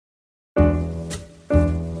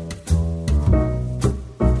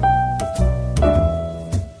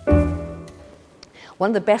One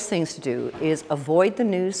of the best things to do is avoid the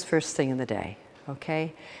news first thing in the day,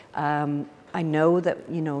 okay? I know that,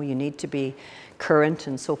 you need to be current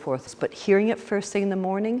and so forth, but hearing it first thing in the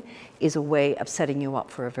morning is a way of setting you up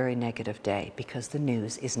for a very negative day, because the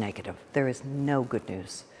news is negative. There is no good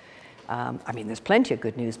news. I mean, there's plenty of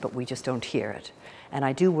good news, but we just don't hear it. And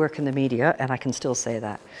I do work in the media, and I can still say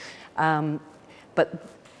that. But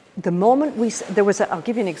the moment I'll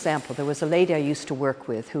give you an example. There was a lady I used to work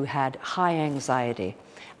with who had high anxiety,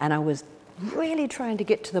 and I was really trying to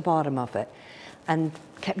get to the bottom of it, and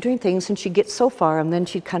kept doing things, and she'd get so far, and then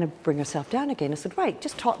she'd kind of bring herself down again. I said, right,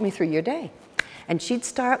 just talk me through your day. And she'd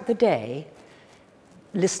start the day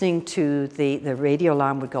listening to the radio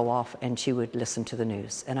alarm would go off, and she would listen to the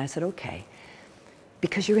news. And I said, okay,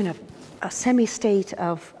 because you're in a semi-state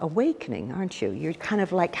of awakening, aren't you? You're kind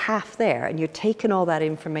of like half there, and you're taking all that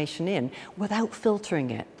information in without filtering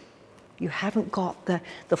it. You haven't got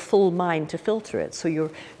the full mind to filter it. So you're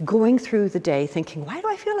going through the day thinking, why do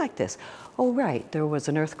I feel like this? Oh, right, there was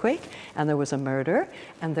an earthquake, and there was a murder,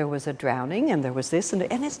 and there was a drowning, and there was this, and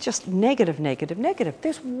it's just negative, negative, negative.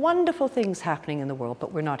 There's wonderful things happening in the world,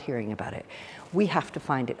 but we're not hearing about it. We have to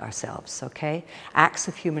find it ourselves, okay? Acts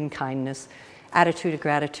of human kindness, attitude of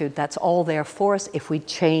gratitude, that's all there for us if we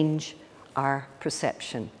change our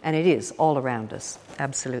perception. And it is all around us,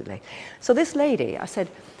 absolutely. So this lady, I said,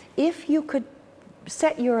 if you could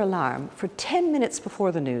set your alarm for 10 minutes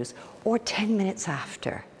before the news or 10 minutes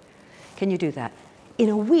after, can you do that? In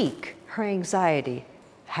a week, her anxiety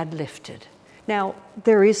had lifted. Now,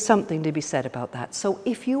 there is something to be said about that. So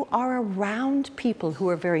if you are around people who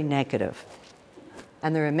are very negative,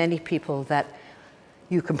 and there are many people that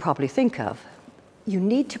you can probably think of, you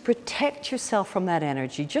need to protect yourself from that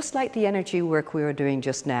energy, just like the energy work we were doing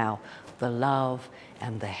just now, the love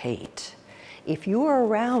and the hate. If you are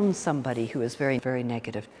around somebody who is very, very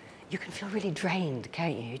negative, you can feel really drained,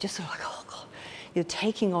 can't you? You're just sort of like, oh God, you're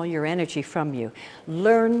taking all your energy from you.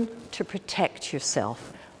 Learn to protect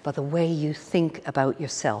yourself by the way you think about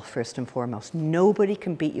yourself, first and foremost. Nobody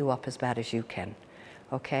can beat you up as bad as you can,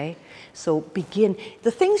 okay? So begin.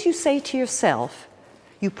 The things you say to yourself,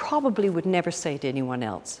 you probably would never say to anyone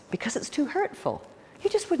else because it's too hurtful. You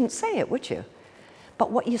just wouldn't say it, would you?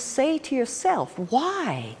 But what you say to yourself,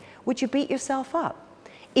 why would you beat yourself up?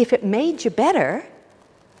 If it made you better,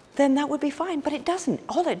 then that would be fine, but it doesn't.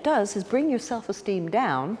 All it does is bring your self-esteem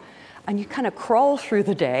down, and you kind of crawl through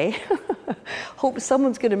the day, hope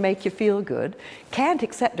someone's going to make you feel good, can't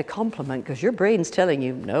accept a compliment because your brain's telling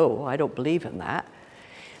you, no, I don't believe in that.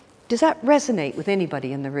 Does that resonate with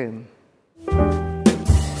anybody in the room?